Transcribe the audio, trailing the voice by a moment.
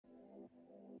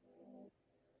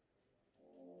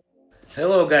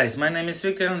Hello guys, my name is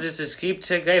Victor and this is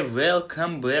Cryptoguy.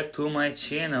 Welcome back to my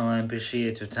channel. I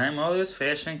appreciate your time, always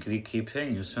fresh and quick crypto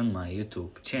news on my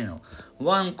YouTube channel.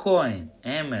 OneCoin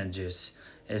emerges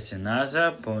as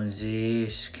another Ponzi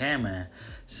scammer.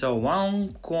 So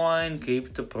OneCoin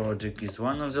crypto project is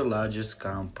one of the largest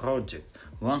scam projects.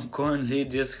 OneCoin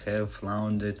leaders have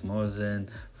laundered more than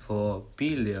 $4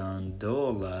 billion.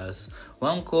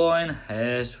 OneCoin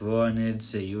has warned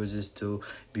the users to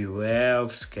beware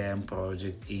of scam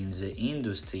projects in the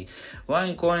industry.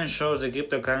 OneCoin shows the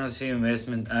cryptocurrency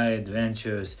investment are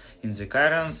adventurous. In the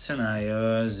current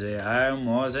scenario, there are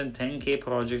more than 10k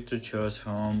projects to choose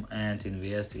from and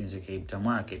invest in the crypto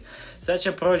market. Such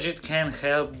a project can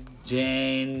help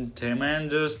gain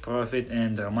tremendous profit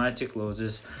and dramatic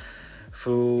losses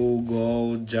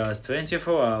through just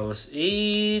 24 hours.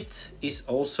 It is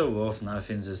also worth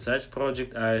nothing that such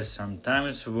projects are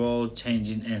sometimes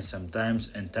world-changing and sometimes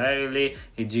entirely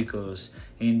ridiculous.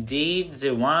 Indeed,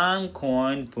 the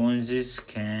OneCoin Ponzi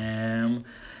scam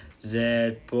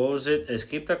that posed as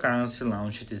cryptocurrency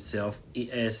launched itself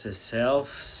as a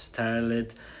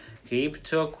self-styled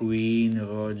CryptoQueen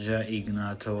Roger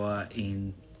Ignatova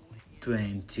in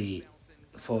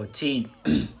 2014.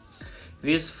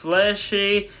 With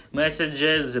flashy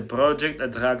messages, the project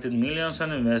attracted millions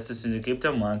of investors in the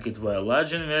crypto market, while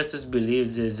large investors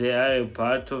believed that they are a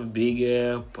part of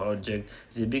bigger project.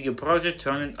 The bigger project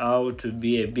turned out to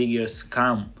be a bigger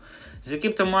scam. The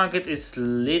crypto market is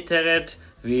littered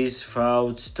with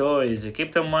fraud stories. The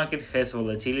crypto market has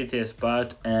volatility as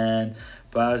part and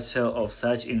parcel of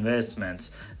such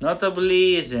investments.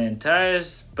 Notably, the entire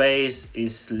space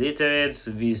is littered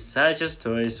with such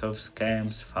stories of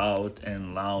scams, fraud,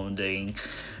 and laundering.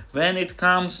 When it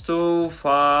comes to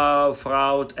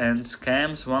fraud and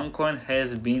scams, OneCoin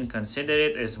has been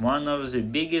considered as one of the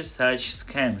biggest such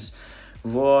scams,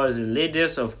 where the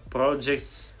leaders of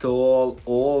projects stole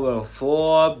over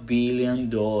 $4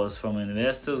 billion from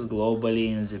investors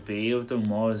globally in the period of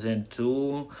more than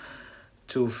 2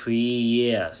 to 3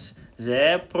 years.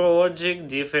 The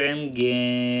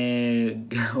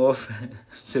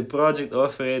project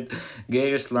offered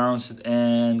garish launches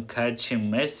and catchy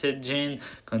messaging,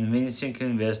 convincing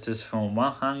investors from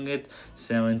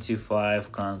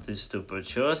 175 countries to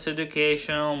purchase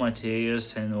educational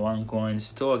materials and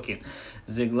OneCoin's token.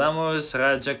 The glamorous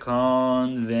Raja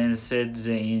convinced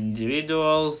the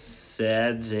individuals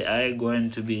that they are going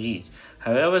to be rich.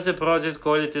 However, the project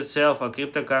called itself a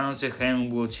cryptocurrency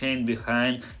having blockchain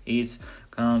behind its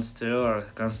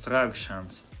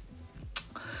constructions.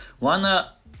 One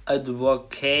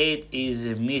advocate is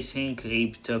the missing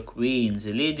CryptoQueen.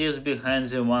 The leaders behind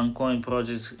the OneCoin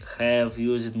project have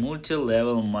used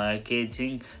multi-level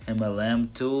marketing MLM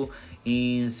to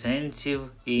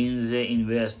incentivizing the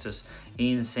investors.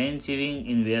 Incentivizing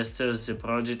investors, the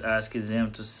project asks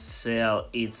them to sell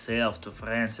itself to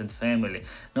friends and family.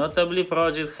 Notably,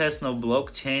 project has no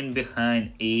blockchain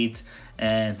behind it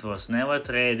and was never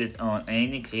traded on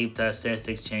any crypto asset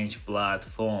exchange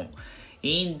platform.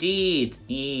 Indeed,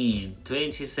 in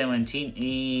 2017,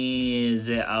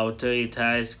 the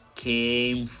authorities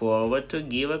came forward to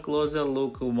give a closer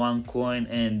look at OneCoin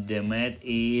and deemed it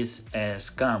is a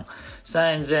scam.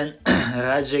 Since then,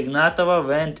 Raja Ignatova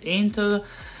went into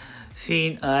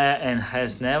thin air and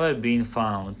has never been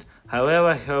found.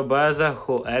 However, her brother,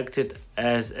 who acted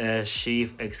as a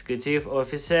chief executive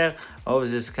officer of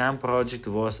the scam project,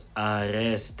 was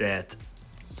arrested.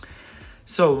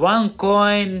 So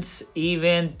OneCoin's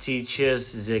event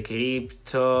teaches the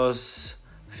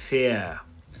CRYPTOSPHERE.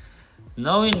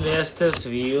 No investors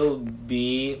will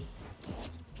be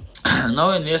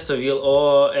no investor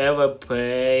will ever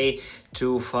pay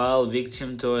to fall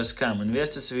victim to a scam.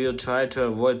 Investors will try to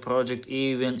avoid project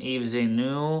even if they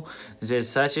knew that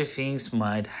such a things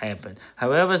might happen.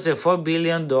 However, the $4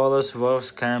 billion worth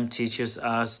scam teaches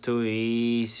us to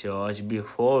research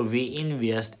before we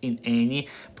invest in any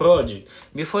project.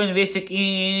 Before investing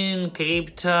in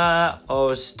crypto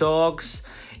or stocks,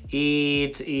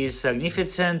 it is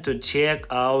significant to check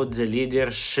out the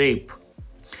leadership.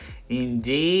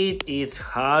 Indeed, it's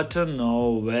hard to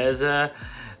know whether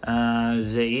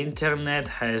the internet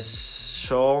has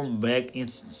shown back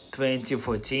in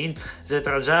 2014 that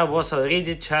Raja was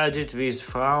already charged with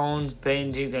fraud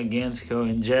pending against her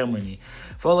in Germany.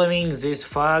 Following this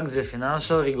fact, the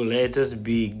financial regulators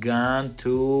began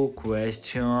to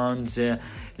question the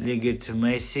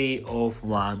legitimacy of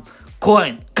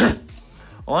OneCoin.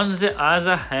 On the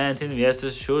other hand,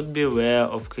 investors should beware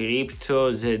of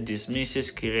crypto that dismisses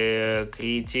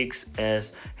critics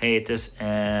as haters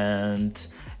and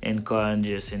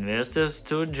encourages investors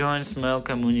to join small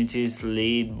communities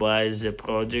led by the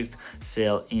project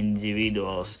sell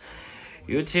individuals.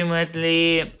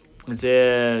 Ultimately,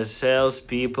 the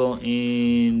salespeople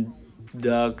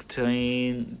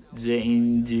indoctrinate the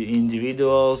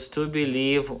individuals to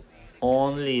believe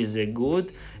only the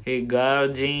good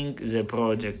regarding the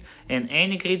project, and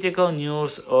any critical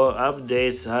news or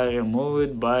updates are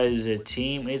removed by the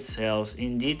team itself.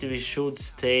 Indeed, we should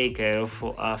stay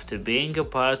careful after being a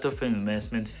part of an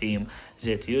investment firm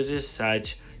that uses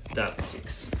such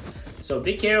tactics. So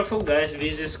be careful, guys,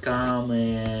 with this scam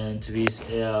and with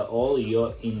all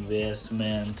your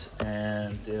investment,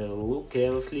 and look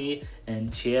carefully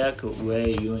and check where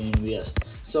you invest.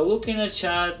 So looking at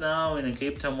chart now in the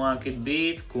crypto market,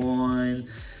 Bitcoin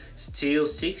still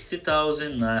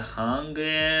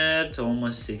 60,900,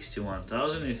 almost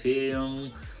 61,000.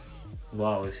 Ethereum,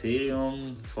 wow,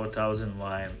 Ethereum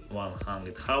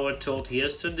 4,100. Howard told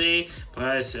yesterday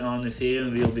price on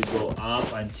Ethereum will be go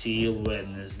up until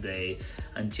Wednesday,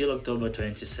 until October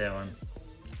 27.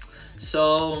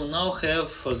 So now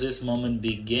have for this moment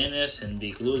big gainers and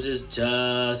big losers.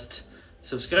 Just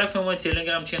subscribe for my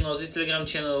Telegram channel. This Telegram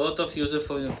channel a lot of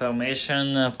useful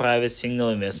information, private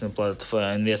signal, investment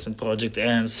platform, investment project,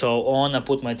 and so on. I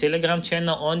put my Telegram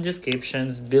channel on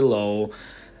descriptions below.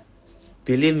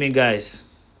 Believe me, guys,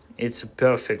 it's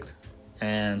perfect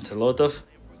and a lot of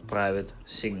private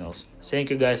signals. Thank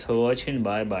you guys for watching.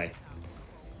 Bye bye.